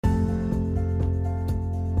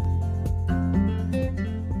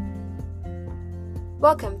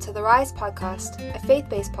Welcome to the R.I.S.E podcast, a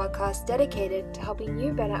faith-based podcast dedicated to helping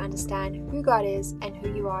you better understand who God is and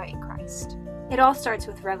who you are in Christ. It all starts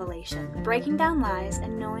with revelation, breaking down lies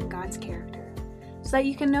and knowing God's character, so that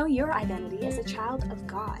you can know your identity as a child of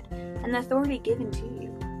God and the authority given to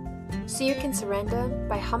you. So you can surrender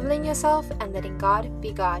by humbling yourself and letting God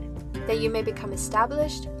be God, that you may become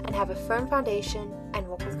established and have a firm foundation and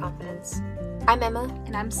walk with confidence. I'm Emma.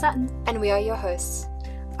 And I'm Sutton. And we are your hosts.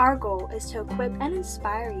 Our goal is to equip and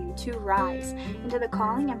inspire you to rise into the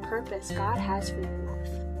calling and purpose God has for your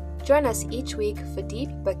life. Join us each week for deep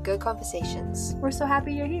but good conversations. We're so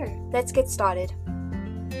happy you're here. Let's get started.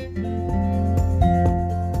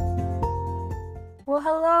 Well,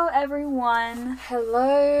 hello everyone.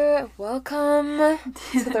 Hello, welcome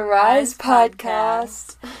to the R.I.S.E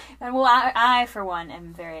podcast. And well, I for one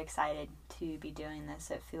am very excited to be doing this.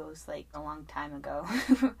 It feels like a long time ago.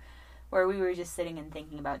 Where we were just sitting and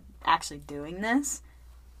thinking about actually doing this,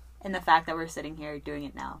 and the fact that we're sitting here doing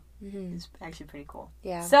it now is actually pretty cool.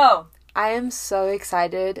 Yeah. So, I am so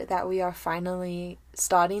excited that we are finally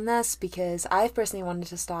starting this, because I've personally wanted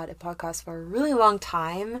to start a podcast for a really long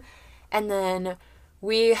time, and then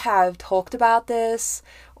we have talked about this,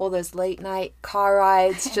 all those late night car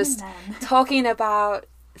rides, just talking about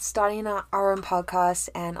starting our own podcast,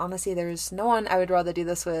 and honestly, there's no one I would rather do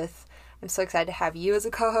this with. I'm so excited to have you as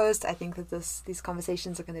a co-host. I think that these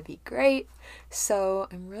conversations are going to be great. So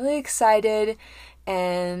I'm really excited.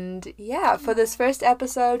 And yeah, for this first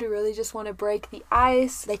episode, we really just want to break the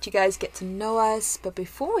ice, let you guys get to know us. But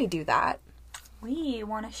before we do that, we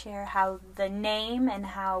want to share how the name and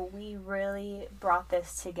how we really brought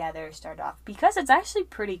this together started off. Because it's actually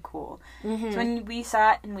pretty cool. So when we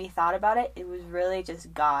saw it and we thought about it, it was really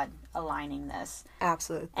just God aligning this.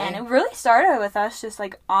 Absolutely. And it really started with us just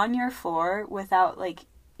like on your floor without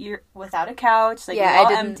a couch, like all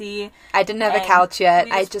empty. I didn't have a couch yet.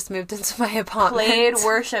 I just moved into my apartment. Played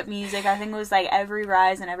worship music. I think it was like Every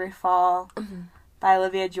Rise and Every Fall by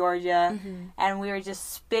Olivia Georgia. And we were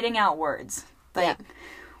just spitting out words. Like,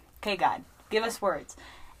 okay, God, give us words.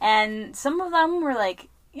 And some of them were like,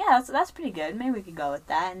 yeah, that's pretty good. Maybe we could go with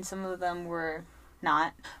that. And some of them were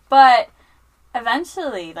not. But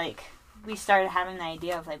eventually, like, we started having the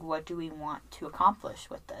idea of, like, what do we want to accomplish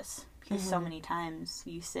with this? Because so many times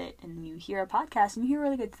you sit and you hear a podcast and you hear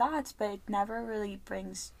really good thoughts, but it never really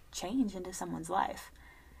brings change into someone's life.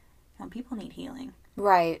 You know, people need healing.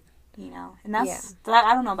 Right. You know, and that's,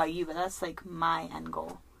 I don't know about you, but that's, like, my end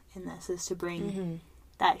goal in this, is to bring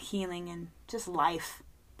that healing and just life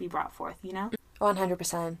be brought forth, you know?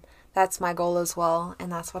 100%. That's my goal as well,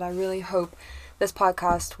 and that's what I really hope this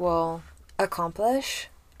podcast will accomplish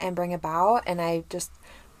and bring about. And I just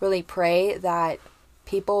really pray that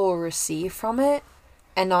people will receive from it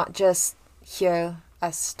and not just hear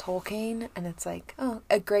us talking and it's like, oh,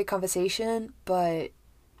 a great conversation, but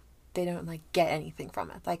they don't like get anything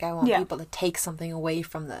from it. Like, I want people to take something away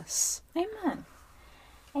from this. Amen.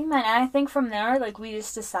 And I think from there, like, we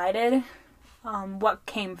just decided what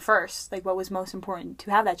came first, like what was most important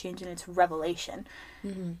to have that change, and it's revelation.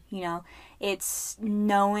 You know, it's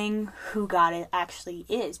knowing who God actually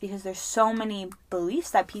is, because there's so many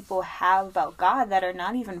beliefs that people have about God that are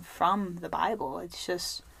not even from the Bible. It's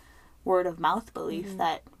just word of mouth belief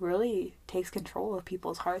that really takes control of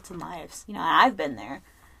people's hearts and lives. You know, I've been there.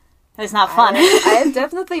 It's not fun. I've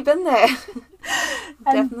definitely been there.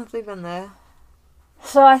 Definitely been there.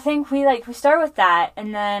 So I think we start with that,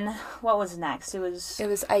 and then what was next? It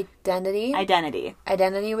was identity.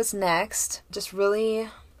 Identity was next. Just really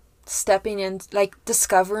stepping in, like,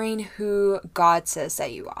 discovering who God says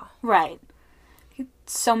that you are. Right.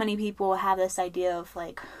 So many people have this idea of,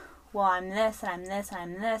 like, well, I'm this, and I'm this, and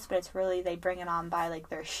I'm this, but it's really, they bring it on by, like,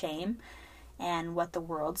 their shame and what the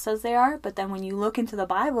world says they are. But then when you look into the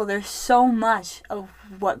Bible, there's so much of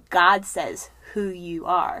what God says who you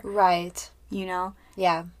are. Right. You know?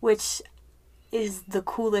 Yeah. Which is the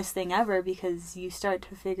coolest thing ever, because you start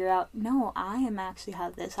to figure out, no, I am actually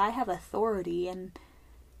have this. I have authority, and,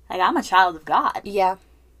 like, I'm a child of God. Yeah.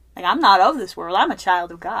 Like, I'm not of this world. I'm a child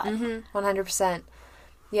of God. 100%.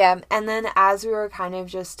 Yeah. And then as we were kind of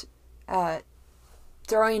just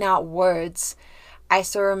throwing out words, I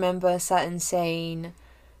still remember Sutton saying,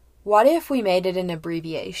 what if we made it an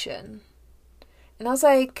abbreviation? And I was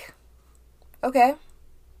like, okay,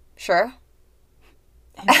 sure.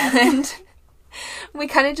 And we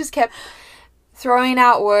kind of just kept throwing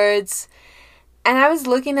out words, and I was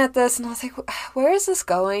looking at this and I was like, where is this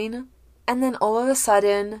going? And then all of a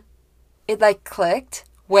sudden it like clicked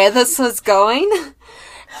where this was going,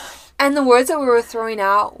 and the words that we were throwing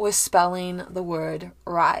out was spelling the word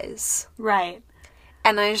rise. Right.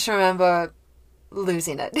 And I just remember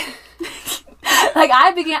losing it. Like,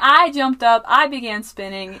 I jumped up, I began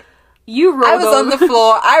spinning. You rolled I was over. on the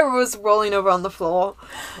floor. I was rolling over on the floor.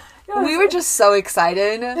 We were just so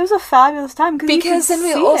excited. It was a fabulous time because then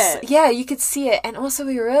we also it. Yeah, you could see it, and also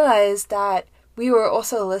we realized that we were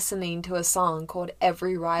also listening to a song called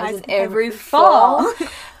Every Rise and Every Fall.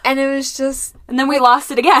 And it was just... And then we lost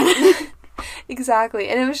it again. Exactly.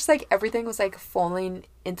 And it was just like everything was like falling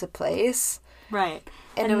into place. Right.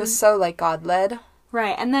 And it was so like God-led.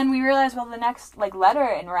 Right. And then we realized, well, the next like letter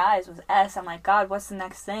in R.I.S.E was S. I'm like, God, what's the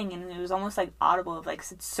next thing? And it was almost like audible of like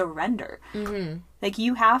surrender. Mm-hmm. Like,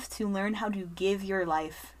 you have to learn how to give your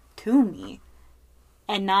life to me.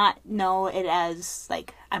 And not know it as,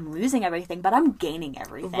 like, I'm losing everything, but I'm gaining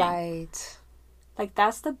everything. Right. Like,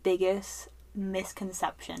 that's the biggest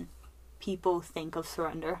misconception people think of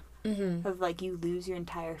surrender. Mm-hmm. Of, like, you lose your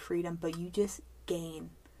entire freedom, but you just gain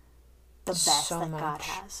the best so that much. God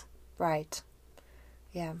has. Right.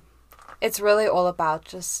 Yeah. It's really all about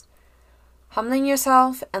just humbling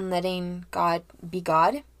yourself and letting God be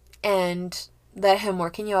God. And... let him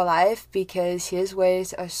work in your life, because his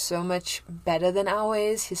ways are so much better than our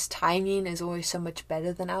ways. His timing is always so much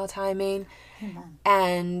better than our timing. Amen.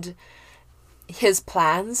 And his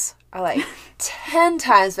plans are like 10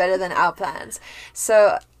 times better than our plans.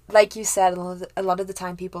 So like you said, a lot of the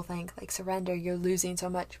time people think like, surrender, you're losing so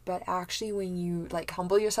much. But actually, when you like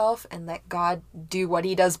humble yourself and let God do what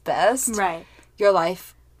he does best, right, your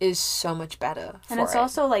life is so much better. And it's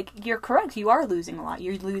also like, you're correct, you are losing a lot.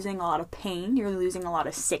 You're losing a lot of pain, you're losing a lot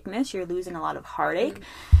of sickness, you're losing a lot of heartache,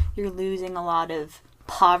 you're losing a lot of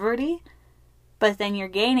poverty, but then you're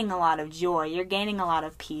gaining a lot of joy, you're gaining a lot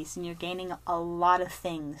of peace, and you're gaining a lot of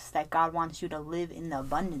things that God wants you to live in the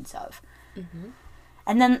abundance of. Mm-hmm.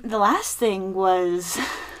 And then the last thing was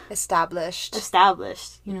established,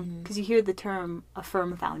 you know, because you hear the term a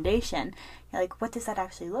firm foundation. You're like, what does that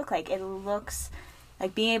actually look like? It looks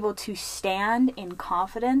like being able to stand in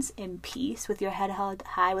confidence, in peace, with your head held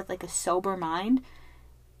high, with like a sober mind,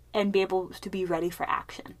 and be able to be ready for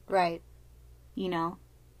action. Right. You know?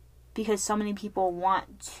 Because so many people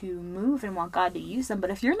want to move and want God to use them, but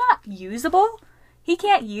if you're not usable, he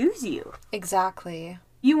can't use you. Exactly.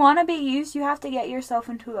 You want to be used, you have to get yourself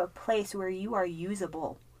into a place where you are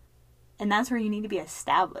usable. And that's where you need to be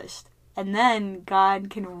established. And then God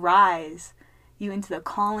can rise you into the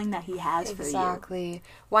calling that he has for you. Exactly.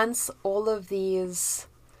 Once all of these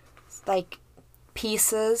like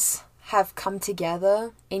pieces have come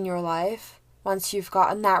together in your life, once you've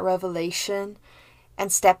gotten that revelation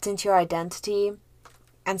and stepped into your identity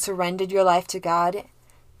and surrendered your life to God,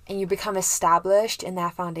 and you become established in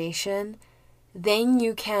that foundation, then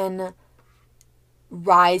you can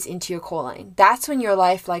rise into your calling. That's when your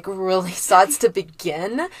life like really starts to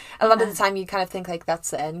begin. A lot of the time you kind of think like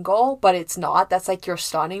that's the end goal, but it's not. That's like your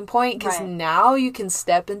starting point, because now you can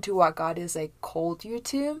step into what God has like called you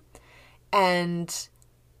to, and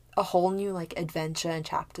a whole new like adventure and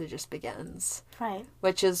chapter just begins. Right.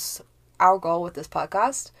 Which is our goal with this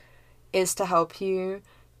podcast, is to help you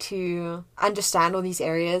to understand all these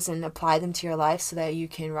areas and apply them to your life so that you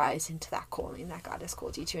can rise into that calling that God has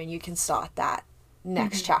called you to, and you can start that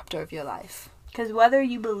next chapter of your life. Because whether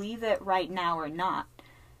you believe it right now or not,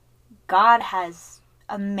 God has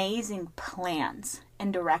amazing plans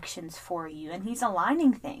and directions for you, and he's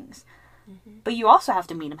aligning things. Mm-hmm. But you also have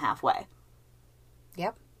to meet him halfway.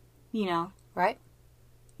 Yep. You know? Right.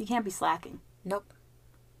 You can't be slacking. Nope.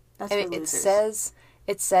 That's for losers.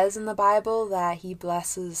 It says in the Bible that he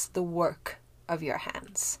blesses the work of your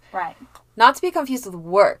hands. Right. Not to be confused with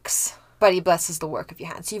works, but he blesses the work of your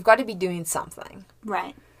hands. So you've got to be doing something.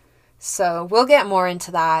 Right. So we'll get more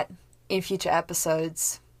into that in future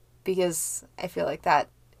episodes, because I feel like that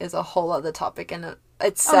is a whole other topic in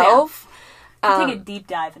itself. Oh, yeah. We'll take a deep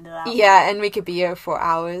dive into that. Yeah, and we could be here for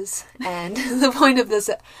hours. And the point of this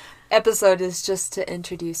episode is just to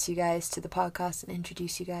introduce you guys to the podcast and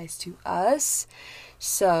introduce you guys to us.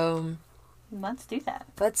 So let's do that.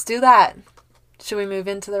 Let's do that. Should we move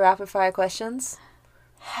into the rapid fire questions?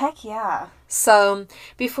 Heck yeah. So,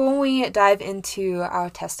 before we dive into our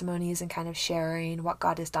testimonies and kind of sharing what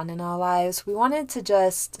God has done in our lives, we wanted to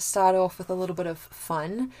just start off with a little bit of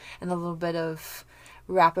fun and a little bit of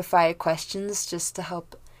rapid fire questions, just to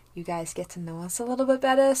help you guys get to know us a little bit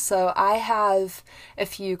better. So I have a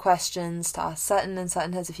few questions to ask Sutton, and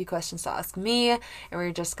Sutton has a few questions to ask me, and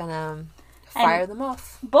we're just gonna fire them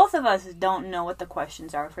off. Both of us don't know what the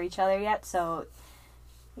questions are for each other yet, so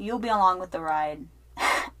you'll be along with the ride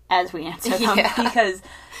as we answer them, because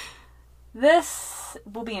this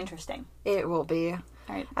will be interesting. It will be.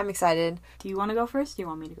 All right. I'm excited. Do you want to go first? Do you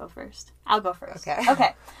want me to go first? I'll go first. Okay.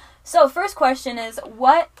 Okay. So, first question is,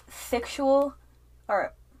 what fictional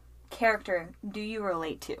or character do you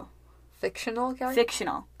relate to? Fictional character?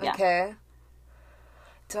 Fictional. Yeah. Okay.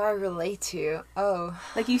 Do I relate to? Oh.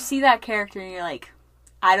 Like, you see that character and you're like,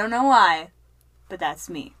 I don't know why, but that's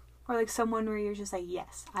me. Or like someone where you're just like,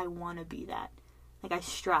 yes, I want to be that. Like, I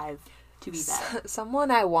strive to be that.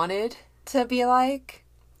 Someone I wanted to be like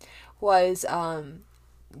was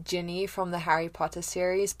Ginny from the Harry Potter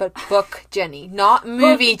series, but book Ginny, not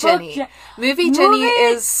movie Ginny. Movie Ginny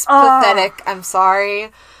is pathetic. I'm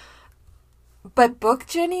sorry. But book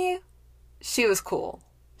Ginny, she was cool.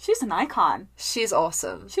 She's an icon. She's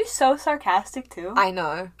awesome. She's so sarcastic, too. I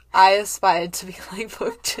know. I aspired to be like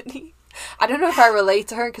book Ginny. I don't know if I relate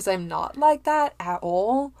to her because I'm not like that at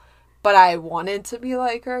all, but I wanted to be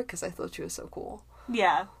like her because I thought she was so cool.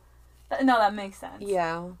 Yeah. No, that makes sense.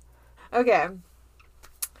 Yeah. Okay.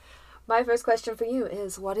 My first question for you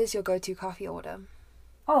is, what is your go-to coffee order?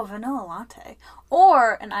 Oh, vanilla latte.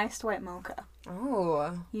 Or an iced white mocha.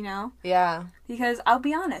 Oh. You know? Yeah. Because I'll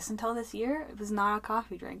be honest, until this year, I was not a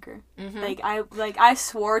coffee drinker. Mm-hmm. I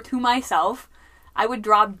swore to myself I would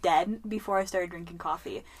drop dead before I started drinking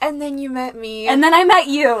coffee. And then you met me. And then I met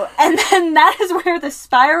you. And then that is where the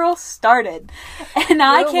spiral started. And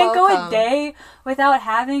now I can't go a day without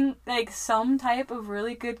having, like, some type of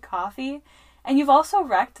really good coffee. And you've also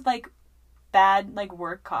wrecked, like, bad, like,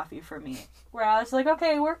 work coffee for me. Where I was like,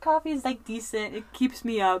 okay, work coffee is, like, decent. It keeps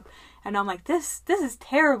me up. And I'm like, this is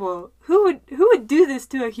terrible. Who would do this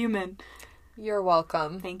to a human? You're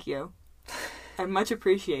welcome. Thank you. I much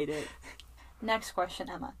appreciate it. Next question,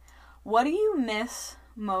 Emma. What do you miss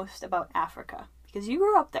most about Africa? Because you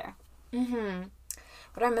grew up there. Mm-hmm.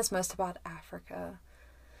 What do I miss most about Africa?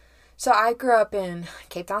 So I grew up in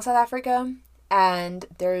Cape Town, South Africa, and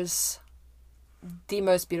there's the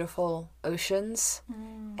most beautiful oceans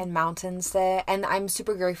and mountains there. And I'm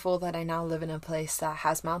super grateful that I now live in a place that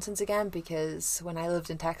has mountains again, because when I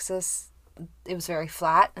lived in Texas, it was very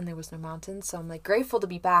flat and there was no mountains. So I'm like grateful to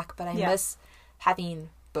be back, but I miss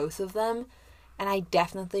having both of them. And I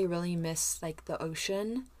definitely really miss, like, the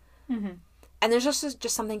ocean. Mm-hmm. And there's just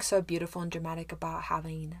something so beautiful and dramatic about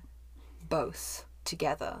having both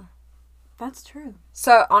together. That's true.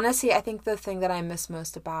 So, honestly, I think the thing that I miss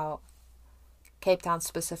most about Cape Town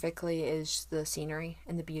specifically is the scenery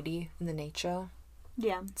and the beauty and the nature.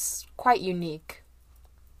 Yeah. It's quite unique.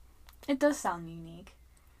 It does sound unique.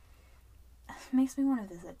 It makes me want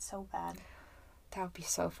to visit so bad. That would be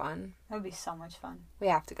so fun. That would be so much fun. We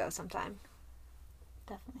have to go sometime.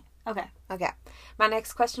 Definitely. Okay. Okay. My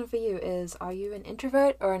next question for you is, are you an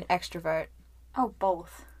introvert or an extrovert? Oh,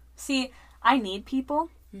 both. See, I need people,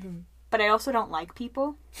 but I also don't like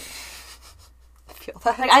people. I feel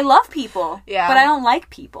that. Like, I love people, but I don't like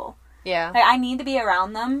people. Yeah. Like, I need to be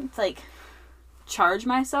around them to, like, charge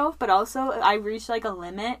myself, but also I reach, like, a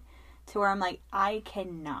limit to where I'm like, I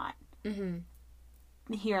cannot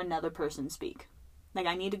hear another person speak. Like,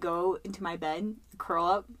 I need to go into my bed, curl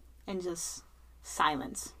up, and just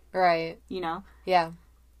silence. Right. You know? Yeah.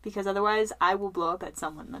 Because otherwise I will blow up at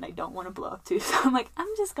someone that I don't want to blow up to. So I'm like, I'm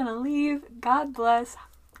just gonna leave. God bless.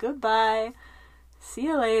 Goodbye. See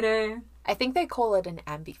you later. I think they call it an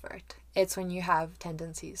ambivert. It's when you have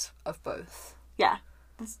tendencies of both. Yeah.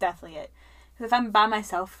 That's definitely it. Because if I'm by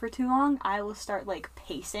myself for too long, I will start, like,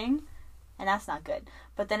 pacing. And that's not good.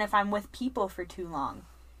 But then if I'm with people for too long,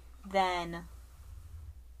 then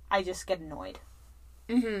I just get annoyed.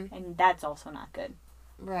 Mm-hmm. And that's also not good.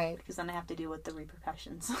 Right. Because then I have to deal with the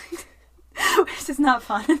repercussions. Which is not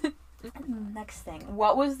fun. Next thing.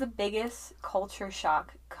 What was the biggest culture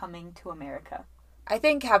shock coming to America? I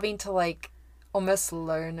think having to, like, almost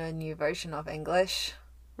learn a new version of English.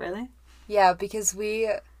 Really? Yeah, because we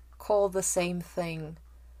call the same thing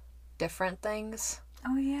different things.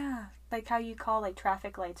 Oh, yeah. Like how you call, like,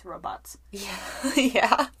 traffic lights robots. Yeah.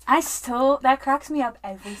 Yeah. That cracks me up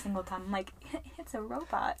every single time. I'm like, it's a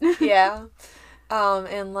robot. Yeah.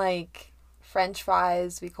 And, like, French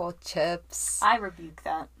fries we call chips. I rebuke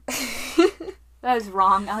that. That is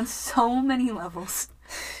wrong on so many levels.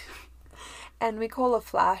 And we call a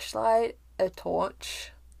flashlight a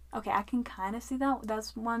torch. Okay, I can kind of see that.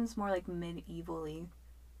 That one's more, like, medieval-y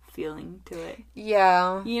feeling to it.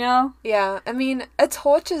 Yeah. You know? Yeah. I mean, a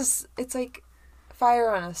torch is, it's like fire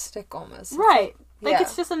on a stick almost. Right. Like,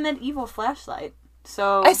 it's just a medieval flashlight.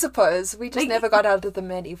 So I suppose. We just never got out of the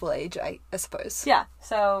medieval age, I suppose. Yeah.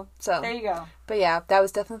 So there you go. But yeah, that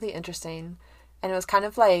was definitely interesting. And it was kind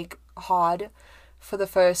of, like, hard for the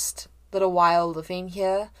first little while living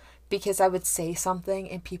here, because I would say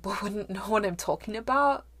something and people wouldn't know what I'm talking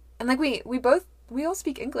about. And, like, we both we all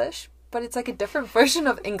speak English, but it's like a different version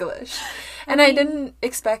of English. And I didn't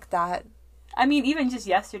expect that. I mean, even just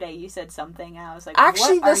yesterday, you said something, and I was like,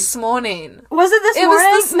 actually, this morning. Was it this morning?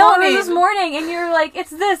 Was this morning. No, it was this morning, and you're like, it's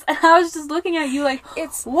this, and I was just looking at you like,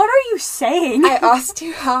 what are you saying? I asked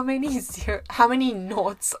you how many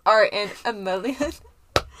noughts are in a million.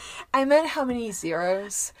 I meant how many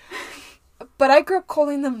zeros. But I grew up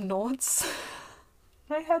calling them noughts.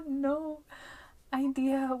 I had no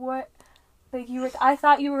idea what, like, I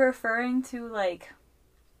thought you were referring to, like,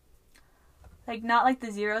 not, like,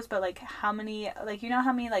 the zeros, but, like, how many, like, you know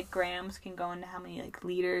how many, like, grams can go into how many, like,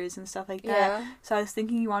 liters and stuff like that? Yeah. So I was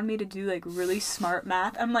thinking you wanted me to do, like, really smart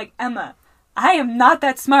math. I'm like, Emma, I am not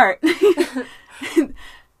that smart.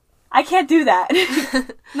 I can't do that.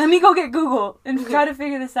 Let me go get Google and try to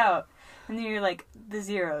figure this out. And then you're like, the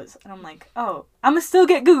zeros. And I'm like, oh, I'm gonna still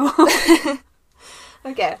get Google.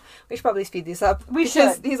 Okay, we should probably speed these up. We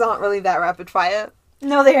because should. These aren't really that rapid fire.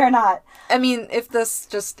 No, they are not. I mean, if this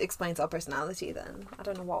just explains our personality, then I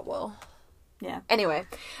don't know what will. Yeah. Anyway,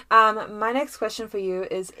 my next question for you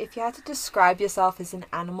is, if you had to describe yourself as an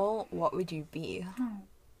animal, what would you be?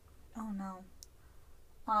 Oh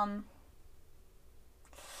no.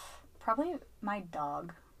 Probably my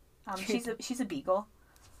dog. She's a beagle.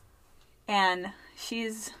 And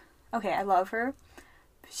she's, okay, I love her.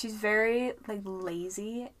 She's very, like,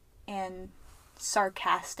 lazy and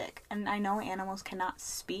sarcastic. And I know animals cannot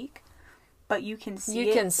speak, but you can see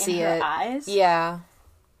it in her eyes. Yeah.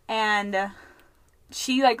 And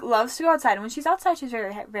she, like, loves to go outside. And when she's outside, she's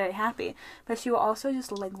very, very happy. But she will also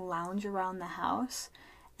just, like, lounge around the house.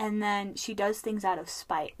 And then she does things out of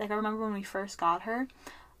spite. Like, I remember when we first got her,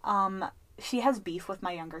 she has beef with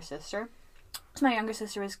my younger sister. So my younger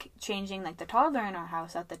sister was changing, like, the toddler in our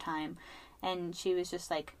house at the time. And she was just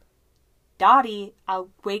like, Dottie,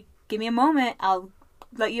 give me a moment. I'll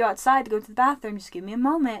let you outside to go to the bathroom. Just give me a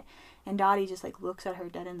moment. And Dottie just, like, looks at her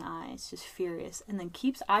dead in the eyes, just furious. And then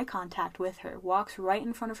keeps eye contact with her. Walks right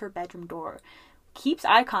in front of her bedroom door. Keeps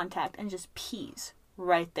eye contact and just pees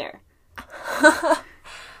right there.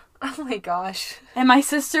 Oh my gosh. And my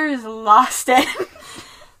sister has lost it.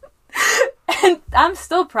 And I'm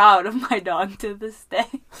still proud of my dog to this day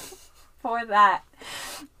for that.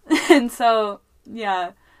 And so,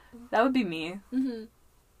 yeah, that would be me. Mm-hmm.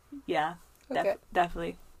 Yeah, okay.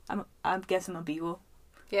 Definitely. I guess I'm a beagle.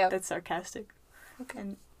 Yeah. That's sarcastic. Okay.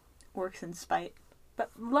 And works in spite.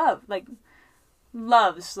 But loves like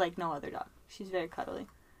no other dog. She's very cuddly.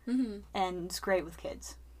 Mm-hmm. And it's great with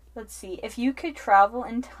kids. Let's see. If you could travel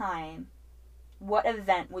in time, what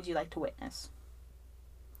event would you like to witness?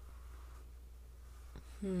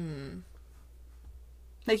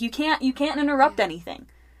 Like, you can't interrupt anything.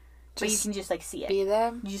 But you can just, like, see it. Be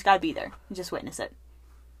there? You just gotta be there. And just witness it.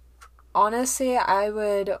 Honestly, I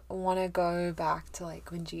would want to go back to,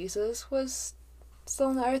 like, when Jesus was still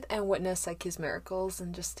on the earth and witness, like, his miracles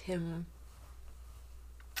and just him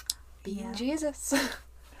being Jesus.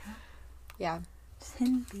 Yeah. Just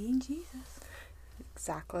him being Jesus.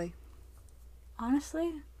 Exactly.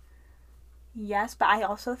 Honestly, yes, but I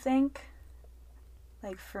also think,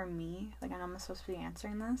 like, for me, like, I know I'm supposed to be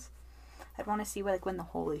answering this, I'd want to see, like, when the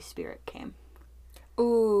Holy Spirit came.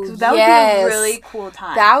 Ooh, that would be a really cool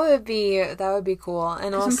time. That would be cool.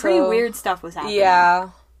 And also, some pretty weird stuff was happening.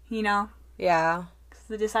 Yeah. You know? Yeah. Because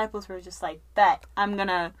the disciples were just like, bet, I'm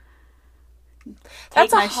gonna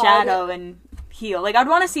take my shadow and heal. Like, I'd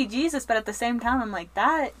want to see Jesus, but at the same time, I'm like,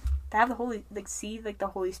 to have the Holy, like, see, like, the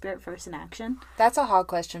Holy Spirit first in action. That's a hard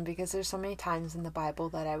question because there's so many times in the Bible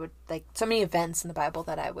that I would, like, so many events in the Bible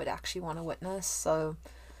that I would actually want to witness. So,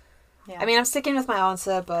 yeah. I mean, I'm sticking with my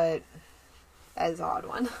answer, but that is a hard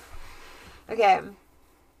one. Okay.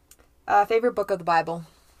 Favorite book of the Bible?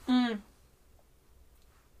 I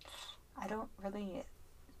don't really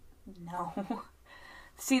know.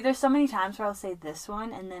 See, there's so many times where I'll say this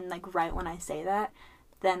one, and then, like, right when I say that,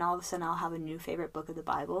 then all of a sudden I'll have a new favorite book of the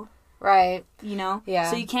Bible. Right. You know? Yeah.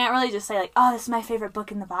 So you can't really just say, like, oh, this is my favorite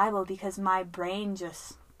book in the Bible, because my brain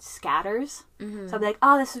just scatters. Mm-hmm. So I'll be like,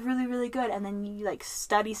 oh, this is really, really good. And then you, like,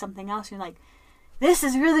 study something else, and you're like, this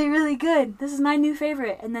is really, really good. This is my new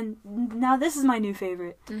favorite. And then now this is my new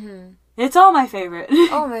favorite. Mm-hmm. It's all my favorite.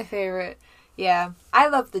 All my favorite. Yeah. I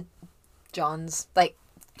love the Johns. Like,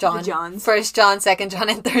 John. The Johns. 1 John, 2 John,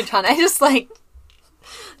 and 3 John. I just like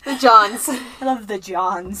the Johns. I love the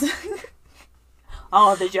Johns.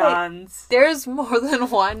 All the Johns. Like, there's more than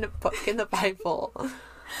one book in the Bible.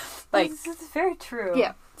 Like, this is very true.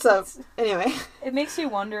 Yeah. So, anyway. It makes you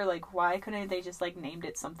wonder, like, why couldn't they just, like, named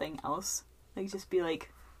it something else? Like, just be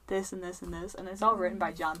like, this and this and this. And it's all written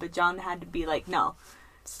by John. But John had to be like, no,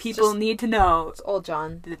 People need to know. It's old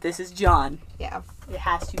John. That this is John. Yeah. It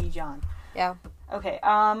has to be John. Yeah. Okay,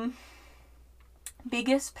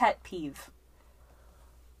 biggest pet peeve?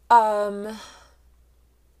 I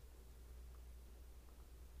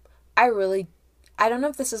don't know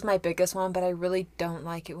if this is my biggest one, but I really don't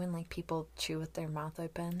like it when, like, people chew with their mouth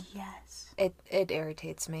open. Yes. It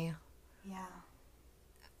irritates me. Yeah.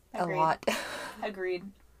 Agreed. A lot. Agreed.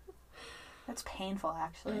 That's painful,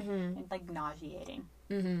 actually. Mm-hmm. And, like, nauseating.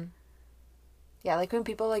 Mm-hmm. Yeah, like when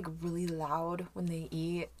people, like, really loud when they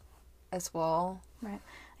eat as well. Right.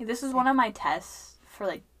 Like, this is one of my tests for,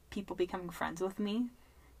 like, people becoming friends with me.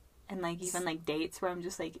 And, like, even, like, dates where I'm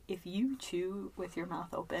just like, if you chew with your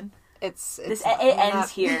mouth open, it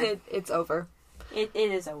ends here. It's over. It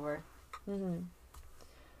is over. Mm-hmm.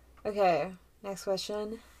 Okay, next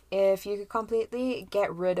question. If you could completely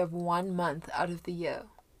get rid of 1 month out of the year,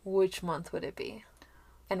 which month would it be?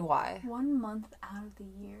 And why? 1 month out of the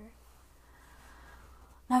year.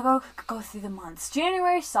 Now go through the months.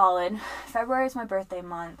 January, solid. February is my birthday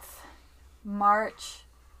month. March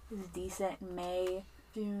is decent. May,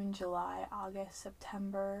 June, July, August,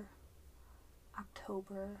 September,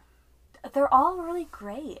 October. They're all really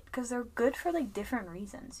great because they're good for, like, different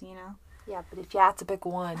reasons, you know? Yeah, but if you had to pick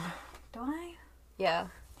one. Don't I? Yeah.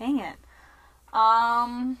 Dang it.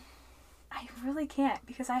 I really can't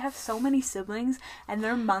because I have so many siblings and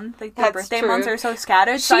their birthday months are so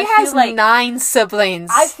scattered. She has like 9 siblings.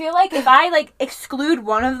 I feel like if I, like, exclude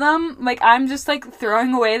one of them, like, I'm just, like,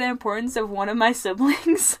 throwing away the importance of one of my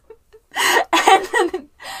siblings. And then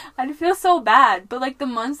I'd feel so bad. But, like, the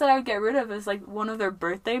months that I would get rid of is, like, one of their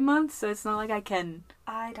birthday months, so it's not like I can...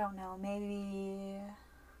 I don't know, maybe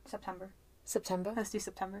September. September? Let's do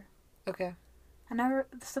September. Okay.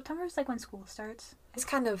 September is, like, when school starts. It's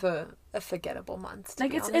kind of a forgettable month, to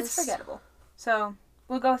like, be it's honest. forgettable. So,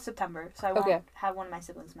 we'll go with September, so I won't have one of my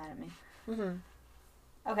siblings mad at me.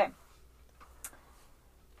 Mm-hmm. Okay.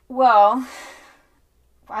 Well,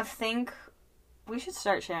 I think we should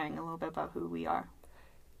start sharing a little bit about who we are.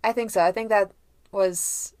 I think so. I think that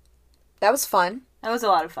was fun. That was a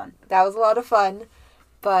lot of fun. That was a lot of fun,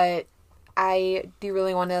 but I do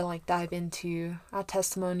really want to, like, dive into our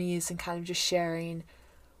testimonies and kind of just sharing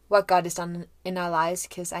what God has done in our lives,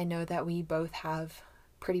 because I know that we both have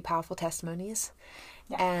pretty powerful testimonies.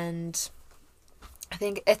 Yeah. And I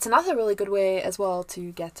think it's another really good way as well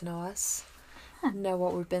to get to know us, know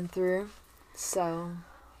what we've been through. So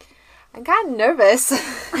I'm kind of nervous.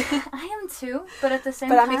 I am too, but at the same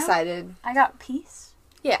time, I'm excited. I got peace.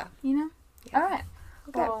 Yeah. You know? Yeah. All right.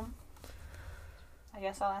 Okay. Well, I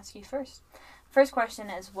guess I'll ask you first. First question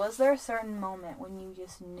is, was there a certain moment when you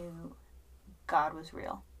just knew God was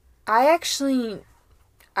real?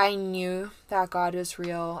 I knew that God was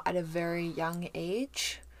real at a very young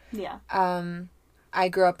age. Yeah. I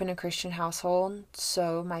grew up in a Christian household,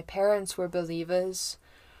 so my parents were believers.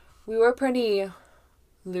 We were pretty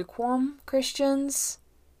lukewarm Christians,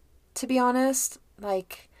 to be honest.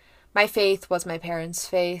 Like, my faith was my parents'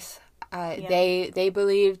 faith. They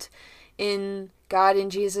believed in God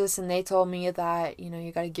and Jesus, and they told me that, you know,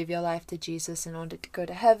 you got to give your life to Jesus in order to go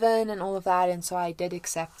to heaven and all of that. And so I did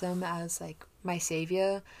accept them as, like, my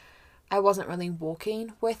savior. I wasn't really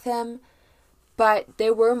walking with him, but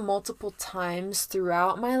there were multiple times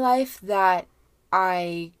throughout my life that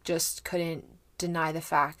I just couldn't deny the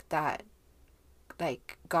fact that,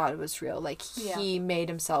 like, God was real. Like, he made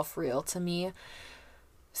himself real to me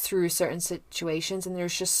through certain situations, and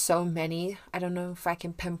there's just so many. I don't know if I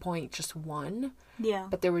can pinpoint just one. Yeah.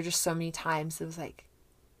 But there were just so many times it was like,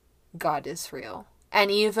 God is real. And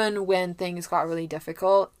even when things got really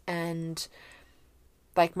difficult and,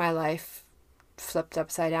 like, my life flipped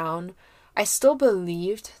upside down, I still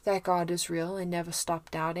believed that God is real. I never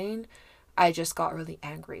stopped doubting. I just got really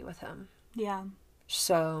angry with him. Yeah.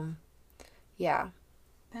 So, yeah.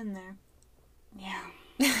 Been there. Yeah.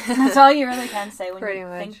 That's all you really can say when Pretty you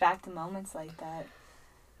much. think back to moments like that.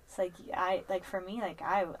 It's like, for me, like,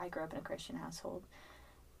 I grew up in a Christian household,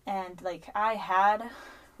 and, like, I had a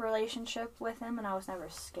relationship with him, and I was never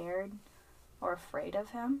scared or afraid of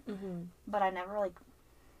him, but I never, like,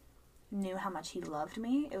 knew how much he loved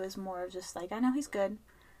me. It was more of just, like, I know he's good,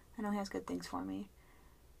 I know he has good things for me,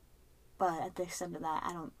 but at the extent of that,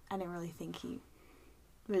 I didn't really think he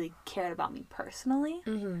really cared about me personally,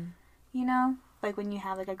 you know? Like, when you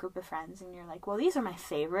have, like, a group of friends and you're like, well, these are my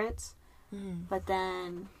favorites. But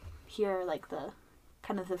then here are, like, the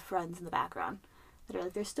kind of the friends in the background that are,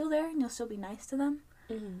 like, they're still there and you'll still be nice to them.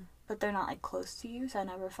 But they're not, like, close to you. So I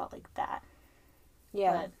never felt like that.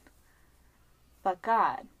 Yeah. But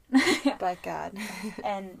God. But God.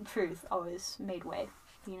 And truth always made way,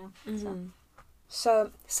 you know? So.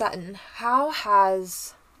 So, Sutton, how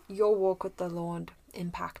has your walk with the Lord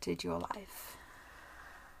impacted your life?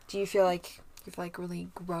 Do you feel like you've like really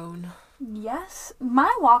grown? Yes,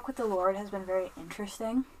 my walk with the Lord has been very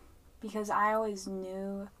interesting because I always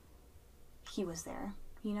knew he was there,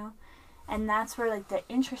 you know? And that's where like the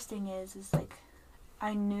interesting is like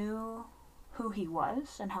I knew who he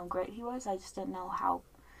was and how great he was. I just didn't know how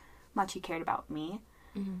much he cared about me,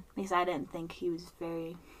 because I didn't think he was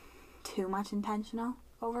very too much intentional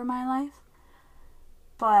over my life.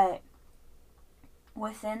 But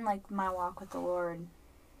within like my walk with the Lord,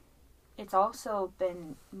 it's also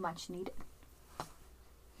been much needed,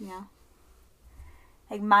 you know?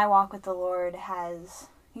 Like my walk with the Lord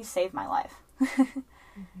he saved my life.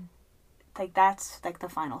 Like that's like the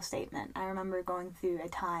final statement. I remember going through a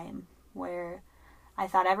time where I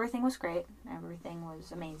thought everything was great, everything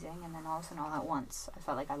was amazing, and then all of a sudden all at once I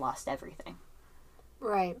felt like I lost everything.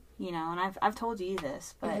 Right. You know, and I've told you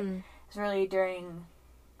this, but it's really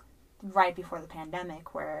right before the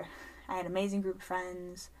pandemic where I had an amazing group of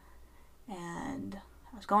friends and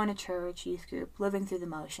I was going to church, youth group, living through the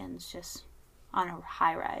motions, just on a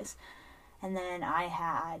high rise. And then I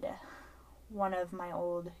had one of my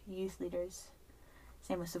old youth leaders, his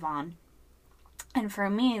name was Savon. And for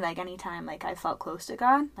me, like anytime like I felt close to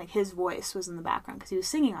God, like his voice was in the background because he was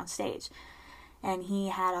singing on stage. And he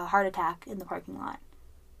had a heart attack in the parking lot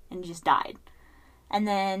and just died. And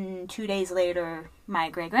then 2 days later, my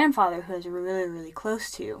great-grandfather, who I was really, really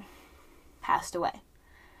close to, passed away.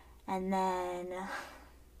 And then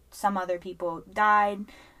some other people died.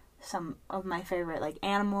 Some of my favorite like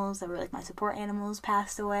animals that were like my support animals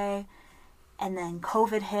passed away. And then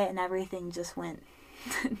COVID hit and everything just went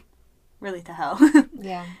really to hell.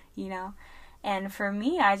 Yeah. You know? And for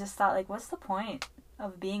me, I just thought like, what's the point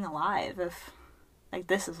of being alive if like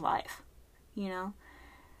this is life? You know?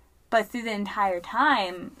 But through the entire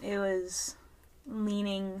time, it was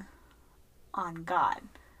leaning on God.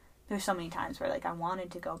 There's so many times where like I wanted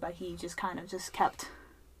to go, but he just kind of just kept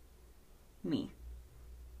me.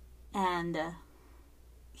 And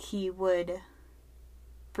he would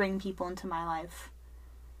bring people into my life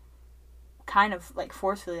kind of like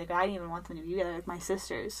forcefully. Like I didn't even want them to be there, like my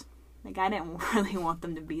sisters. Like I didn't really want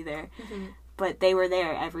them to be there. But they were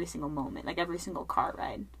there every single moment, like every single car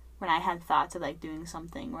ride. When I had thoughts of like doing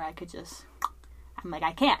something where I could just, I'm like,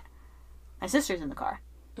 I can't. My sister's in the car,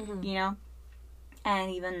 you know?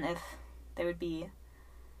 And even if they would be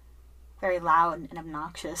very loud and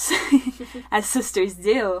obnoxious, as sisters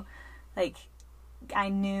do, like, I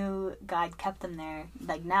knew God kept them there.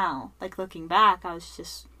 Like now, like looking back, I was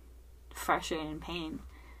just frustrated and in pain.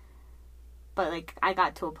 But like, I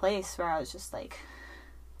got to a place where I was just like,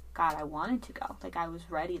 God, I wanted to go. Like, I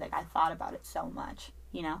was ready. Like, I thought about it so much,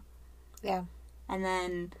 you know? Yeah. And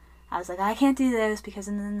then I was like, I can't do this because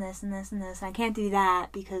and then this and this and this. And I can't do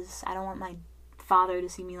that because I don't want my father to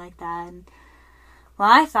see me like that. And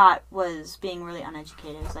what I thought was being really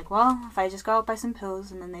uneducated. It was like, well, if I just go out buy some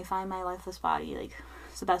pills and then they find my lifeless body, like,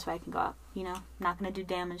 it's the best way I can go out, you know? I'm not going to do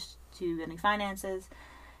damage to any finances.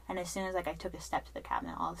 And as soon as, like, I took a step to the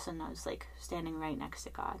cabinet, all of a sudden I was, like, standing right next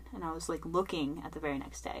to God. And I was, like, looking at the very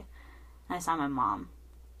next day. And I saw my mom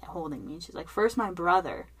holding me. And she's like, first my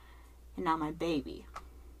brother, and now my baby.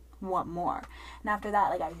 What more? And after that,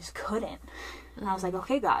 like, I just couldn't. And I was like,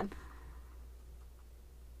 okay, God,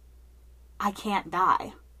 I can't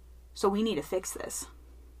die. So we need to fix this.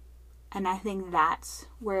 And I think that's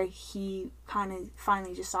where he kind of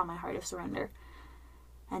finally just saw my heart of surrender.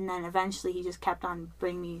 And then eventually he just kept on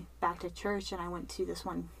bringing me back to church. And I went to this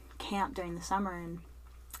one camp during the summer. And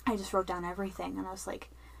I just wrote down everything. And I was like,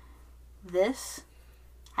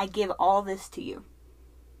 I give all this to you.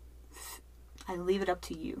 I leave it up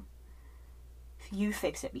to you. You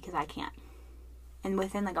fix it because I can't. And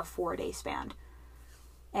within like a 4-day span,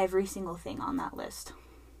 every single thing on that list.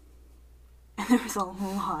 And there was a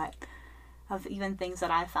lot of even things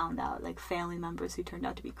that I found out, like family members who turned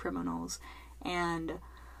out to be criminals. And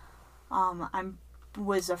I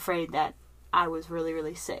was afraid that I was really,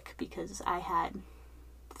 really sick because I had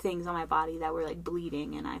things on my body that were like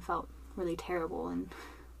bleeding and I felt really terrible and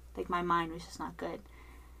like my mind was just not good.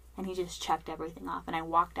 And he just checked everything off and I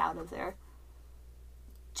walked out of there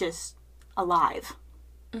just alive.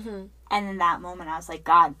 And in that moment I was like,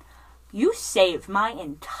 God, you saved my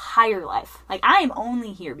entire life. Like, I am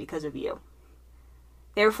only here because of you.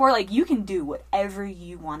 Therefore, like, you can do whatever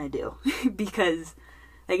you want to do. Because,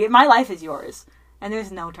 like, my life is yours. And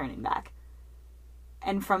there's no turning back.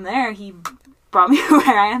 And from there, he brought me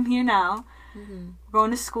where I am here now.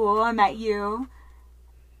 Going to school, I met you.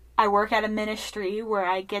 I work at a ministry where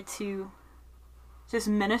I get to just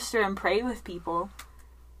minister and pray with people.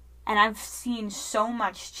 And I've seen so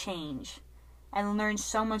much change and learned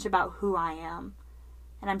so much about who I am.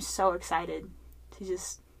 And I'm so excited to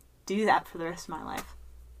just do that for the rest of my life.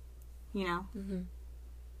 You know? Mm-hmm.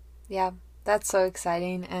 Yeah, that's so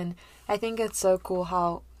exciting. And I think it's so cool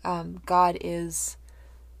how God is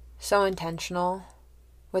so intentional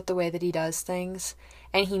with the way that he does things.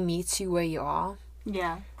 And he meets you where you are.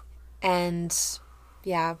 Yeah. And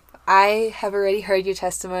yeah, I have already heard your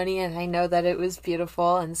testimony and I know that it was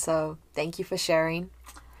beautiful. And so thank you for sharing.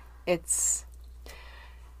 It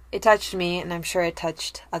touched me, and I'm sure it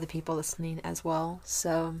touched other people listening as well.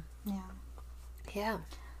 So yeah.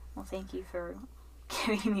 Well, thank you for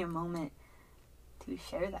giving me a moment to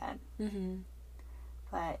share that. Mm-hmm.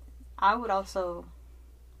 But I would also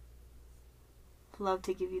love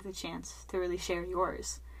to give you the chance to really share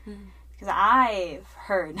yours. Mm-hmm. Because I've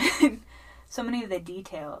heard so many of the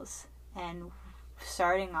details, and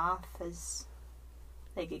starting off as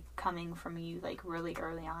like it coming from you like really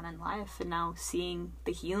early on in life, and now seeing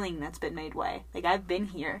the healing that's been made way. Like I've been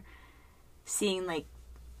here seeing like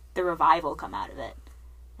the revival come out of it,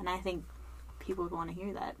 and I think people would want to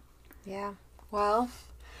hear that. Yeah. Well,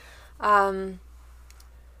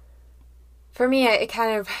 for me, it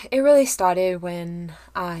really started when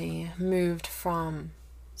I moved from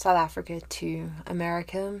South Africa to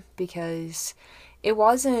America, because it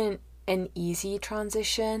wasn't an easy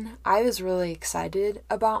transition. I was really excited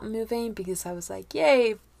about moving because I was like,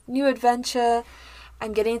 yay, new adventure.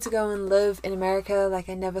 I'm getting to go and live in America. Like,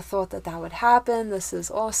 I never thought that would happen. This is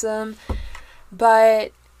awesome.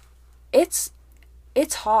 But it's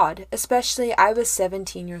hard. Especially, I was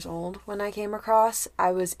 17 years old when I came across.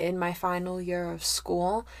 I was in my final year of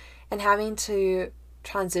school, and having to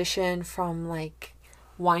transition from like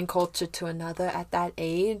one culture to another at that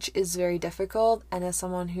age is very difficult. And as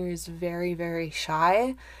someone who is very, very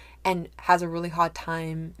shy and has a really hard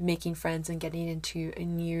time making friends and getting into a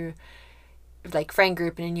new like friend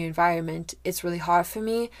group in a new environment, it's really hard for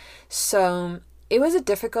me. So it was a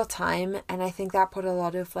difficult time, and I think that put a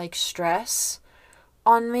lot of like stress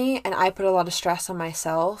on me, and I put a lot of stress on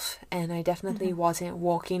myself, and I definitely wasn't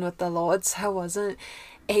walking with the Lord, so I wasn't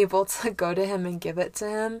able to go to him and give it to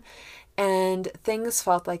him. And things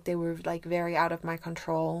felt like they were like very out of my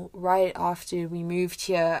control. Right after we moved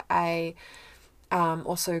here, I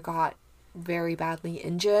also got very badly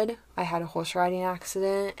injured. I had a horse riding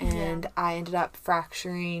accident, and I ended up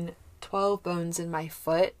fracturing 12 bones in my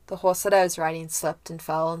foot. The horse that I was riding slipped and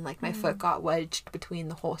fell, and like my foot got wedged between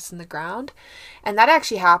the horse and the ground. And that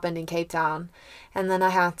actually happened in Cape Town. And then I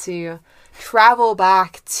had to travel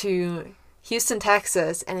back to Houston,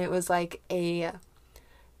 Texas, and it was like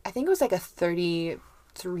I think it was like a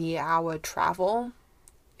 33-hour travel.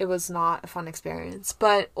 It was not a fun experience.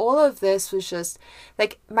 But all of this was just,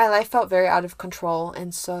 like, my life felt very out of control.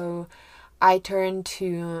 And so I turned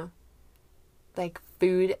to, like,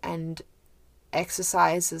 food and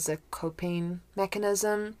exercise as a coping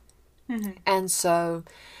mechanism. Mm-hmm. And so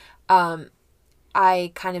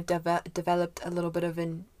I kind of developed a little bit of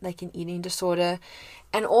an eating disorder.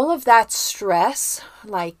 And all of that stress,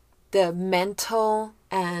 like the mental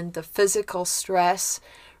and the physical stress,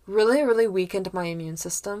 really, really weakened my immune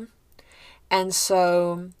system. And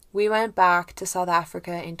so we went back to South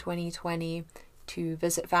Africa in 2020 to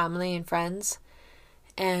visit family and friends.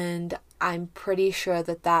 And I'm pretty sure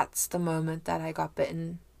that that's the moment that I got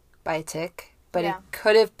bitten by a tick. But it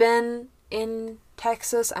could have been in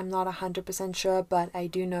Texas. I'm not 100% sure, but I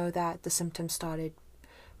do know that the symptoms started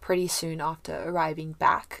pretty soon after arriving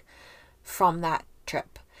back from that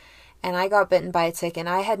trip. And I got bitten by a tick, and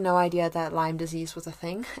I had no idea that Lyme disease was a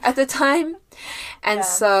thing at the time. And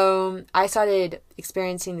so I started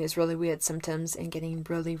experiencing these really weird symptoms and getting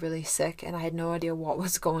really, really sick, and I had no idea what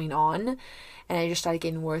was going on. And I just started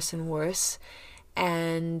getting worse and worse.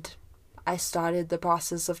 And I started the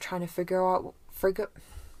process of trying to figure out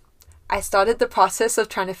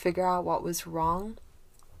what was wrong.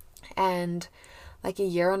 And like a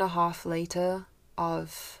year and a half later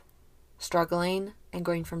of struggling and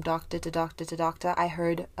going from doctor to doctor to doctor, I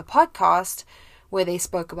heard a podcast where they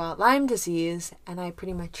spoke about Lyme disease, and I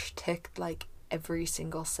pretty much ticked like every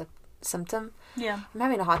single symptom. Yeah. I'm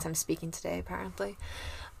having a hard time speaking today, apparently.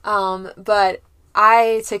 But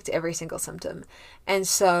I ticked every single symptom. And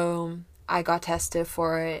so I got tested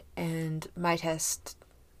for it, and my test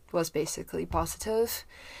was basically positive.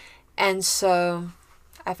 And so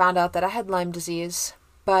I found out that I had Lyme disease,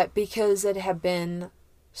 but because it had been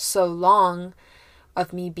so long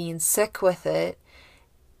of me being sick with it,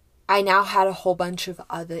 I now had a whole bunch of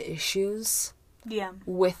other issues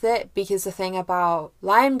with it, because the thing about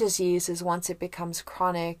Lyme disease is once it becomes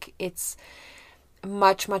chronic, it's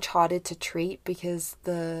much, much harder to treat, because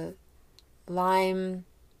the Lyme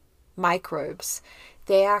microbes,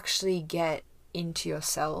 they actually get into your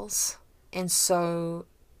cells. And so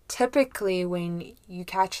typically when you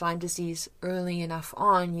catch Lyme disease early enough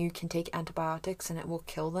on, you can take antibiotics and it will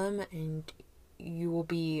kill them and you will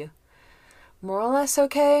be more or less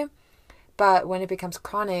okay. But when it becomes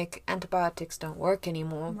chronic, antibiotics don't work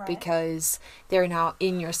anymore, right, because they're now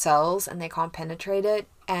in your cells and they can't penetrate it.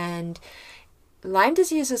 And Lyme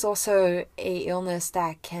disease is also a illness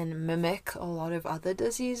that can mimic a lot of other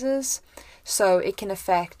diseases. So it can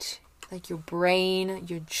affect like your brain,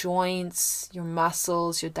 your joints, your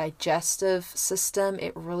muscles, your digestive system.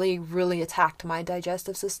 It really, really attacked my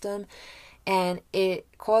digestive system. And it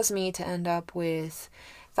caused me to end up with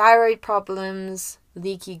thyroid problems,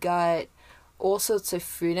 leaky gut, all sorts of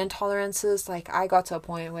food intolerances. Like I got to a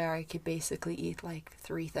point where I could basically eat like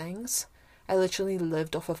 3 things. I literally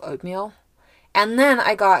lived off of oatmeal. And then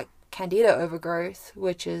I got candida overgrowth,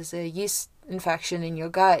 which is a yeast infection in your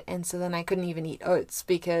gut, and so then I couldn't even eat oats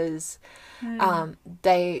because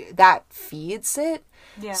that feeds it.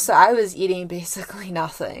 Yeah. So I was eating basically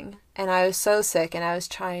nothing, and I was so sick, and I was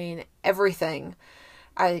trying everything.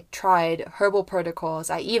 I tried herbal protocols.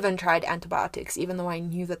 I even tried antibiotics, even though I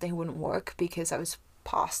knew that they wouldn't work because I was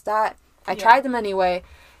past that. I tried them anyway.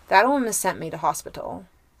 That almost sent me to hospital.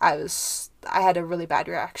 I had a really bad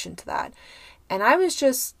reaction to that. And I was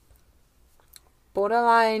just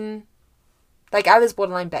borderline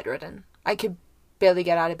bedridden. I could barely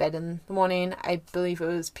get out of bed in the morning. I believe it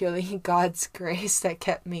was purely God's grace that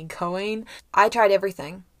kept me going. I tried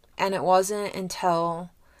everything. And it wasn't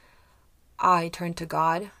until I turned to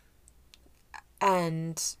God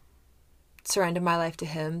and surrendered my life to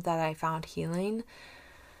Him that I found healing.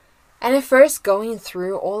 And at first, going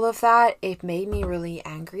through all of that, it made me really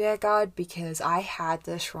angry at God because I had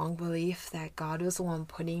this strong belief that God was the one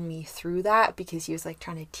putting me through that because He was like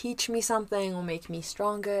trying to teach me something or make me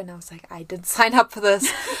stronger. And I was like, I didn't sign up for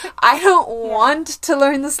this. I don't want to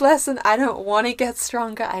learn this lesson. I don't want to get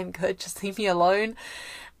stronger. I'm good. Just leave me alone.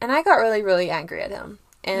 And I got really, really angry at Him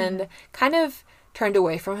and kind of turned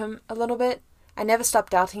away from Him a little bit. I never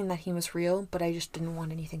stopped doubting that He was real, but I just didn't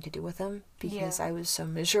want anything to do with Him because I was so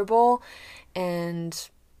miserable and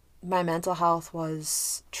my mental health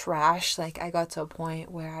was trash. Like I got to a point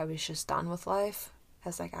where I was just done with life. I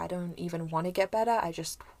was like, I don't even want to get better. I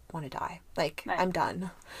just want to die. Like, right. I'm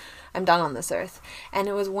done. I'm done on this earth. And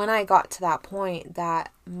it was when I got to that point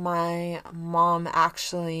that my mom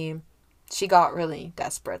actually, she got really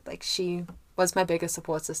desperate. Like she was my biggest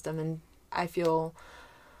support system, and I feel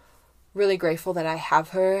really grateful that I have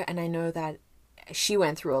her, and I know that she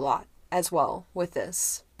went through a lot as well with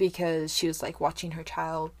this because she was like watching her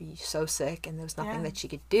child be so sick and there was nothing that she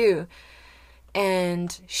could do,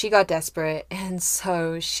 and she got desperate, and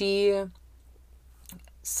so she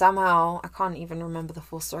somehow, I can't even remember the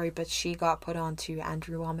full story, but she got put onto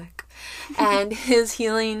Andrew Womack and his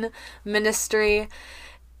healing ministry,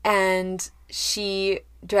 and she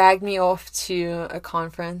dragged me off to a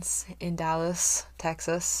conference in Dallas,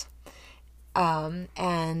 Texas.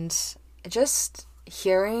 And just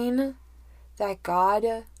hearing that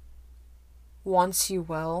God wants you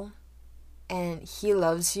well and He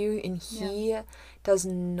loves you and He does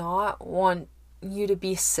not want you to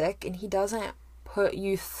be sick, and He doesn't put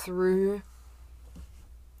you through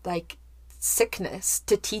like sickness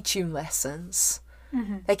to teach you lessons.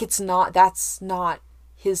 Like that's not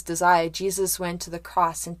His desire. Jesus went to the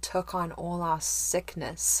cross and took on all our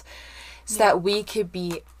sickness so that we could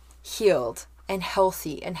be healed and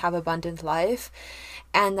healthy and have abundant life.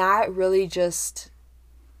 And that really just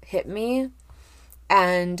hit me,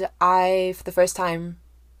 and I for the first time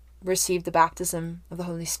received the baptism of the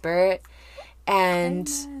Holy Spirit, and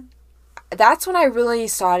that's when I really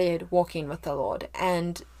started walking with the Lord.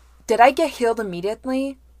 And did I get healed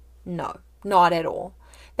immediately? No, not at all.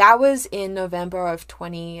 That was in November of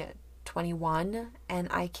 2021, and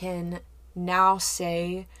I can now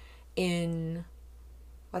say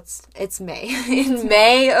it's May. In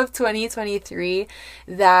May of 2023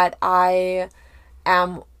 that I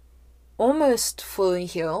am almost fully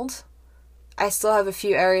healed. I still have a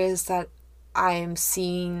few areas that I am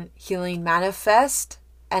seeing healing manifest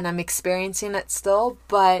and I'm experiencing it still,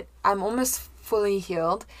 but I'm almost fully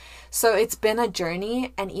healed. So it's been a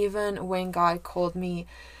journey, and even when God called me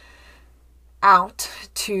out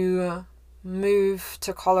to move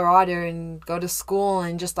to Colorado and go to school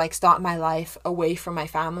and just like start my life away from my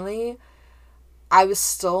family, I was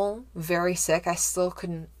still very sick. I still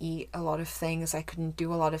couldn't eat a lot of things. I couldn't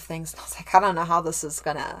do a lot of things. And I was like, I don't know how this is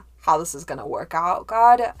gonna work out,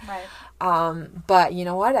 God. Right. But you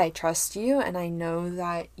know what? I trust you, and I know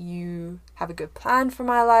that you have a good plan for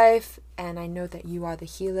my life, and I know that you are the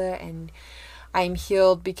healer, and I'm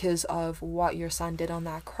healed because of what your son did on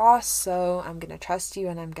that cross. So I'm gonna trust you,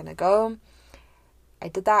 and I'm gonna go. I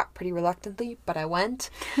did that pretty reluctantly, but I went.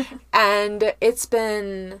 And it's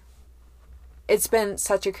been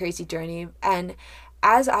such a crazy journey. And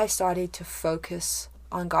as I started to focus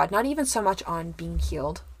on God, not even so much on being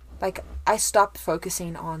healed, like I stopped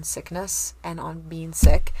focusing on sickness and on being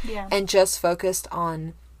sick, and just focused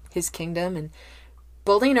on his kingdom and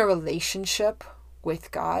building a relationship with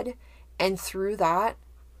God. And through that,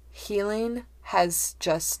 healing has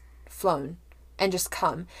just flown and just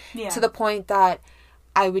come to the point that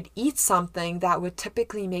I would eat something that would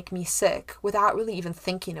typically make me sick without really even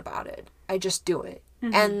thinking about it. I just do it.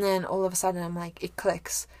 And then all of a sudden I'm like, it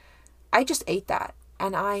clicks. I just ate that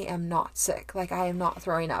and I am not sick. Like, I am not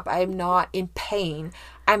throwing up. I am not in pain.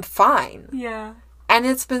 I'm fine. Yeah. And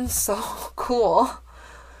it's been so cool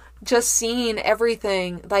just seeing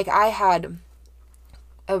everything. Like, I had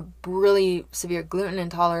a really severe gluten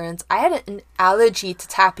intolerance. I had an allergy to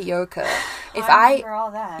tapioca. I remember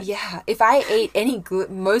all that. Yeah, if I ate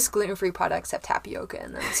most gluten-free products have tapioca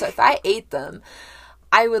in them. So if I ate them,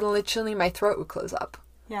 I would literally, my throat would close up.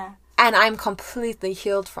 Yeah. And I'm completely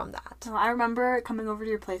healed from that. Well, I remember coming over to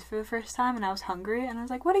your place for the first time, and I was hungry, and I was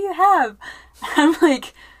like, what do you have? And I'm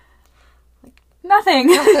like, nothing.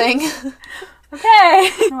 Nothing. Okay.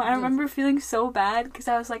 I remember feeling so bad because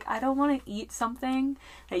I was like, I don't want to eat something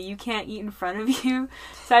that you can't eat in front of you.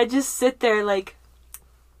 So I just sit there like,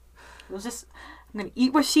 I'm going to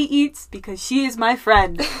eat what she eats because she is my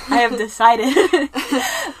friend. I have decided.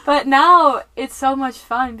 But now it's so much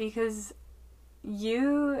fun because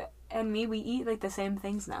you and me, we eat like the same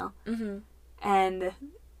things now. And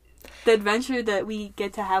the adventure that we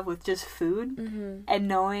get to have with just food and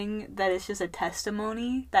knowing that it's just a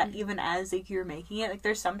testimony that even as like you're making it, like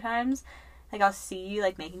there's sometimes like I'll see you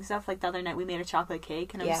like making stuff. Like the other night we made a chocolate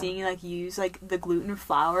cake and I'm seeing you like use like the gluten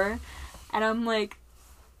flour and I'm like,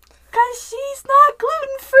 cause she's not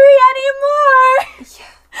gluten-free anymore.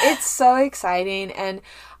 Yeah. It's so exciting, and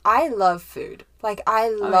I love food. Like, I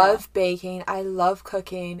love baking. I love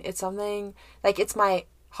cooking. It's something, like, it's my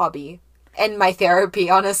hobby and my therapy,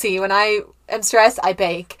 honestly. When I am stressed, I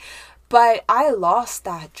bake. But I lost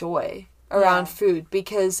that joy around food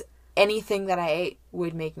because anything that I ate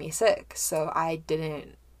would make me sick. So I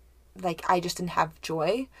just didn't have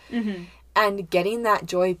joy. And getting that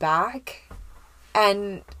joy back,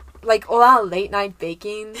 and like all our late night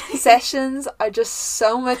baking sessions are just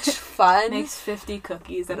so much fun. Makes 50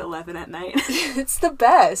 cookies at 11 at night. It's the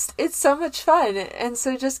best. It's so much fun. And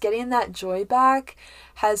so just getting that joy back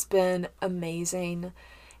has been amazing.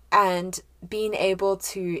 And being able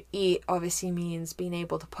to eat obviously means being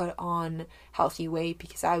able to put on healthy weight,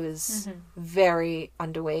 because I was very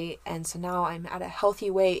underweight, and so now I'm at a healthy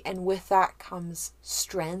weight, and with that comes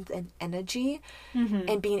strength and energy,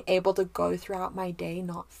 and being able to go throughout my day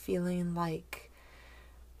not feeling like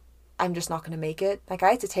I'm just not going to make it. Like, I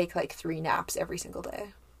had to take like 3 naps every single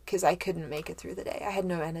day because I couldn't make it through the day. I had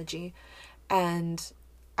no energy and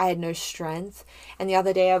I had no strength. And the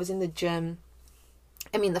other day I was in the gym.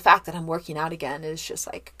 I mean, the fact that I'm working out again is just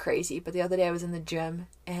like crazy. But the other day I was in the gym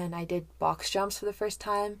and I did box jumps for the first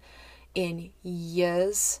time in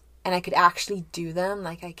years. And I could actually do them.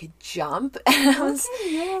 Like, I could jump. And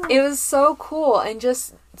it was so cool. And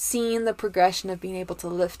just seeing the progression of being able to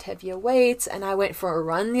lift heavier weights. And I went for a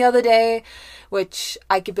run the other day, which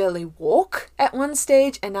I could barely walk at one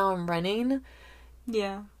stage. And now I'm running.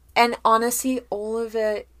 Yeah. And honestly, all of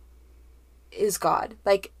it is God.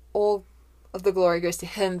 Like, all of the glory goes to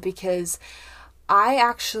Him, because I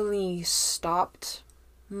actually stopped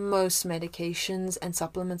most medications and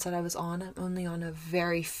supplements that I was on. I'm only on a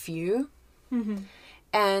very few.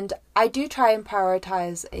 And I do try and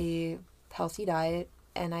prioritize a healthy diet,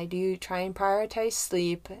 and I do try and prioritize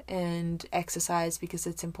sleep and exercise, because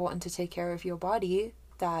it's important to take care of your body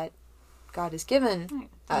that God has given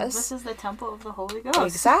us. This is the temple of the Holy Ghost.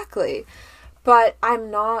 Exactly. But I'm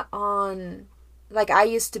not on, like, I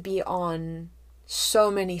used to be on so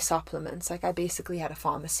many supplements. Like, I basically had a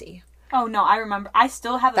pharmacy. Oh, no, I remember. I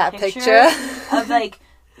still have that picture of, like,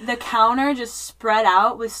 the counter just spread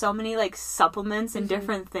out with so many, like, supplements and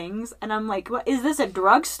different things. And I'm like, what, is this a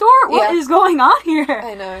drugstore? What is going on here?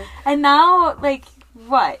 I know. And now, like,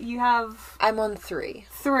 what? You have... I'm on 3.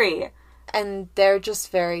 3. And they're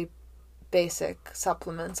just very basic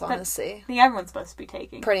supplements, honestly. I think everyone's supposed to be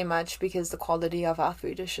taking. Pretty much, because the quality of our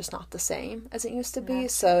food is just not the same as it used to be.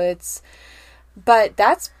 So it's... But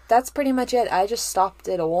that's pretty much it. I just stopped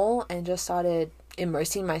it all and just started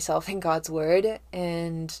immersing myself in God's word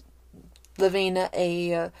and living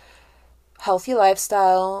a healthy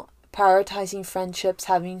lifestyle, prioritizing friendships,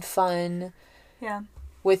 having fun. Yeah.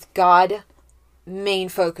 With God, main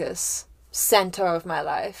focus, center of my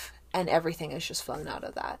life, and everything is just flown out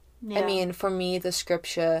of that. Yeah. I mean, for me, the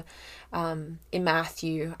scripture in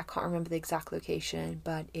Matthew, I can't remember the exact location,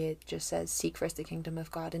 but it just says, seek first the kingdom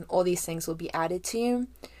of God, and all these things will be added to you.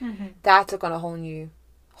 Mm-hmm. That took on a whole new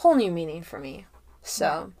meaning for me.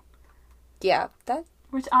 So, yeah, that...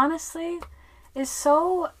 Which honestly is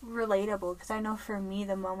so relatable, because I know for me,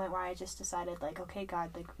 the moment where I just decided, like, okay,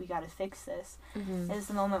 God, like, we gotta fix this, is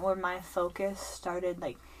the moment where my focus started,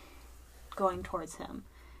 like, going towards Him,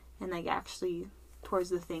 and, like, actually towards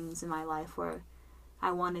the things in my life where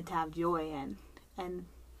I wanted to have joy in, and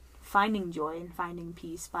finding joy and finding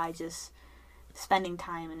peace by just spending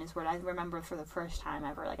time in His Word. I remember for the first time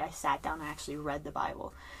ever, like, I sat down and actually read the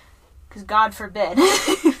Bible. Because God forbid,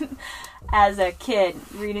 as a kid,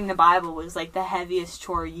 reading the Bible was like the heaviest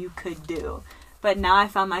chore you could do. But now I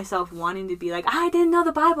found myself wanting to be like, I didn't know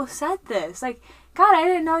the Bible said this. Like, God, I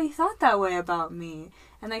didn't know you thought that way about me.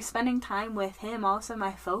 And like spending time with Him, also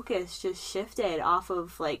my focus just shifted off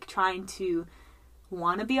of like trying to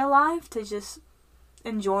want to be alive to just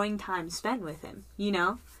enjoying time spent with Him, you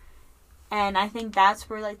know? And I think that's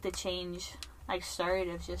where like the change like started,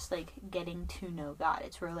 of just like getting to know God.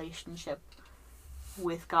 It's relationship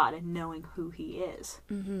with God and knowing who He is.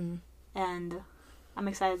 Mm-hmm. And I'm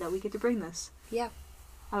excited that we get to bring this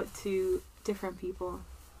out to different people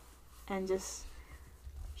and just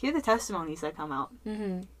hear the testimonies that come out.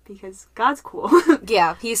 Mm-hmm. Because God's cool.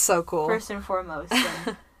 Yeah, He's so cool. First and foremost.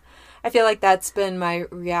 And I feel like that's been my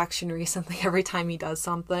reaction recently. Every time He does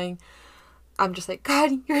something, I'm just like,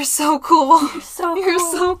 God, you're so cool. You're so cool. You're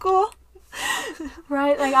so cool.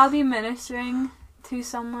 Right, like I'll be ministering to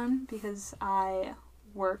someone because I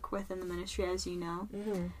work within the ministry, as you know.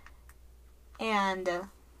 Mm-hmm. And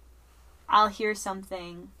I'll hear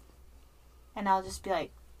something and I'll just be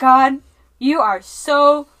like, God, you are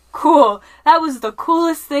so cool. That was the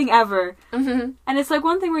coolest thing ever. Mm-hmm. And it's like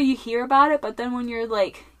one thing where you hear about it, but then when you're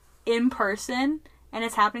like in person and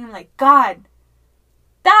it's happening, I'm like, God,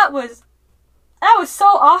 that was so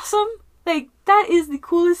awesome. Like, that is the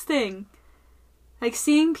coolest thing. Like,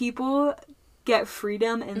 seeing people get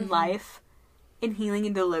freedom in life, in healing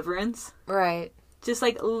and deliverance. Right. Just,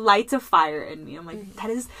 like, lights a fire in me. I'm like,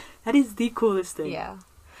 that is the coolest thing. Yeah.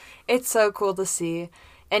 It's so cool to see.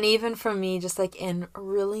 And even for me, just, like, in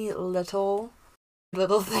really little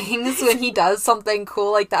things, when He does something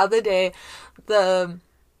cool. Like, the other day, the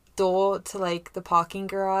door to, like, the parking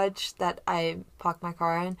garage that I parked my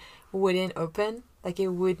car in wouldn't open. Like, it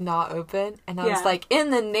would not open. And I was like,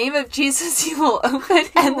 in the name of Jesus, you will open.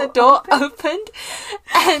 And the door opened.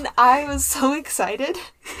 And I was so excited.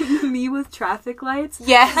 Me with traffic lights.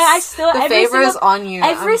 Yes. And I still, the favor is on you.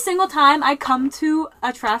 Every single time I come to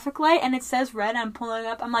a traffic light and it says red, I'm pulling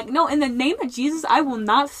up. I'm like, no, in the name of Jesus, I will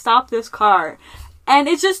not stop this car. And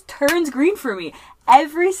it just turns green for me.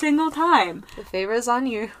 Every single time. The favor is on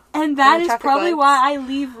you. And that is probably why I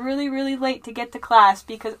leave really, really late to get to class,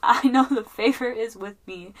 because I know the favor is with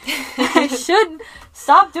me. I should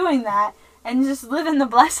stop doing that and just live in the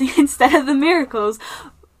blessing instead of the miracles.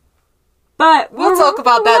 But we'll talk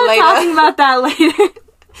about that later. Talking about that later.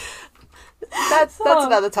 That's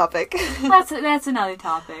another topic. That's another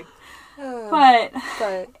topic. But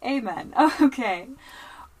amen. Okay.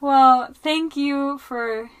 Well, thank you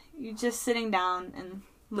for you just sitting down and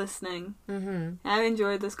listening. Mm-hmm. I've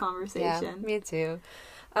enjoyed this conversation. Yeah, me too.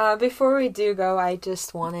 Before we do go, I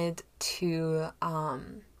just wanted to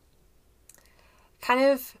kind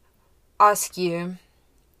of ask you,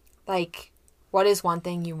 like, what is one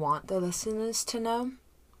thing you want the listeners to know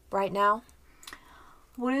right now?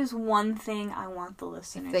 What is one thing I want the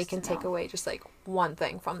listeners to know? If they can take away just, like, one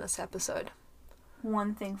thing from this episode.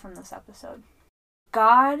 One thing from this episode.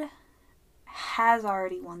 God has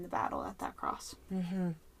already won the battle at that cross.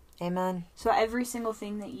 Mm-hmm. Amen. So every single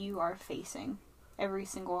thing that you are facing, every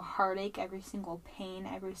single heartache, every single pain,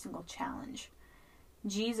 every single challenge,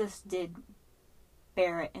 Jesus did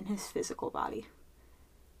bear it in His physical body.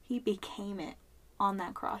 He became it on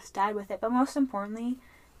that cross, died with it. But most importantly,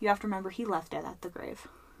 you have to remember He left it at the grave.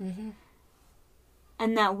 Mm-hmm.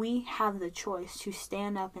 And that we have the choice to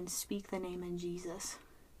stand up and speak the name of Jesus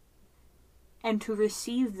and to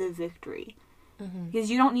receive the victory. Mm-hmm. Because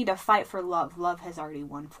you don't need to fight for love. Love has already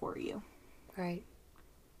won for you. Right.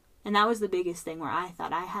 And that was the biggest thing, where I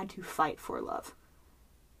thought I had to fight for love.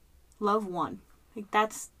 Love won. Like,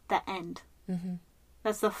 that's the end. Mm-hmm.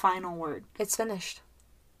 That's the final word. It's finished.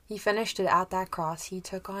 He finished it at that cross. He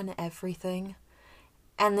took on everything.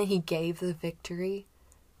 And then he gave the victory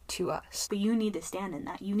to us. But you need to stand in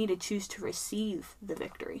that. You need to choose to receive the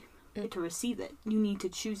victory. To receive it. You need to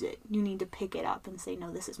choose it. You need to pick it up and say,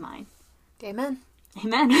 no, this is mine. Amen.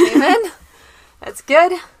 Amen. Amen. That's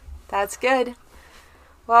good. That's good.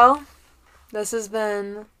 Well, this has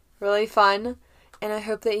been really fun. And I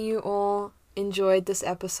hope that you all enjoyed this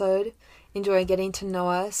episode. Enjoyed getting to know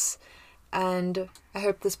us. And I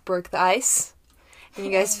hope this broke the ice. And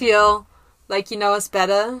you guys feel like you know us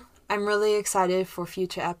better. I'm really excited for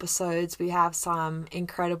future episodes. We have some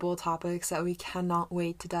incredible topics that we cannot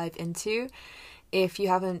wait to dive into. If you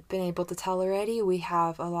haven't been able to tell already, we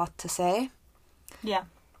have a lot to say. Yeah.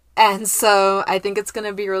 And so I think it's going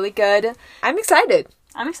to be really good. I'm excited.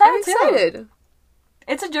 I'm excited too. Too.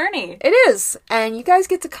 It's a journey. It is. And you guys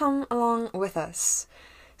get to come along with us.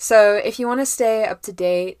 So if you want to stay up to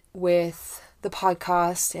date with the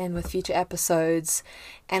podcast and with future episodes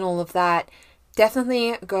and all of that,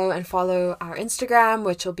 definitely go and follow our Instagram,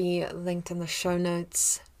 which will be linked in the show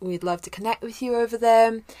notes. We'd love to connect with you over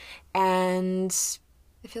there. And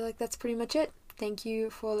I feel like that's pretty much it. Thank you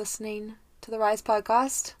for listening to the R.I.S.E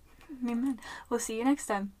podcast. Amen. We'll see you next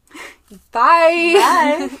time.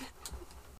 Bye. Bye.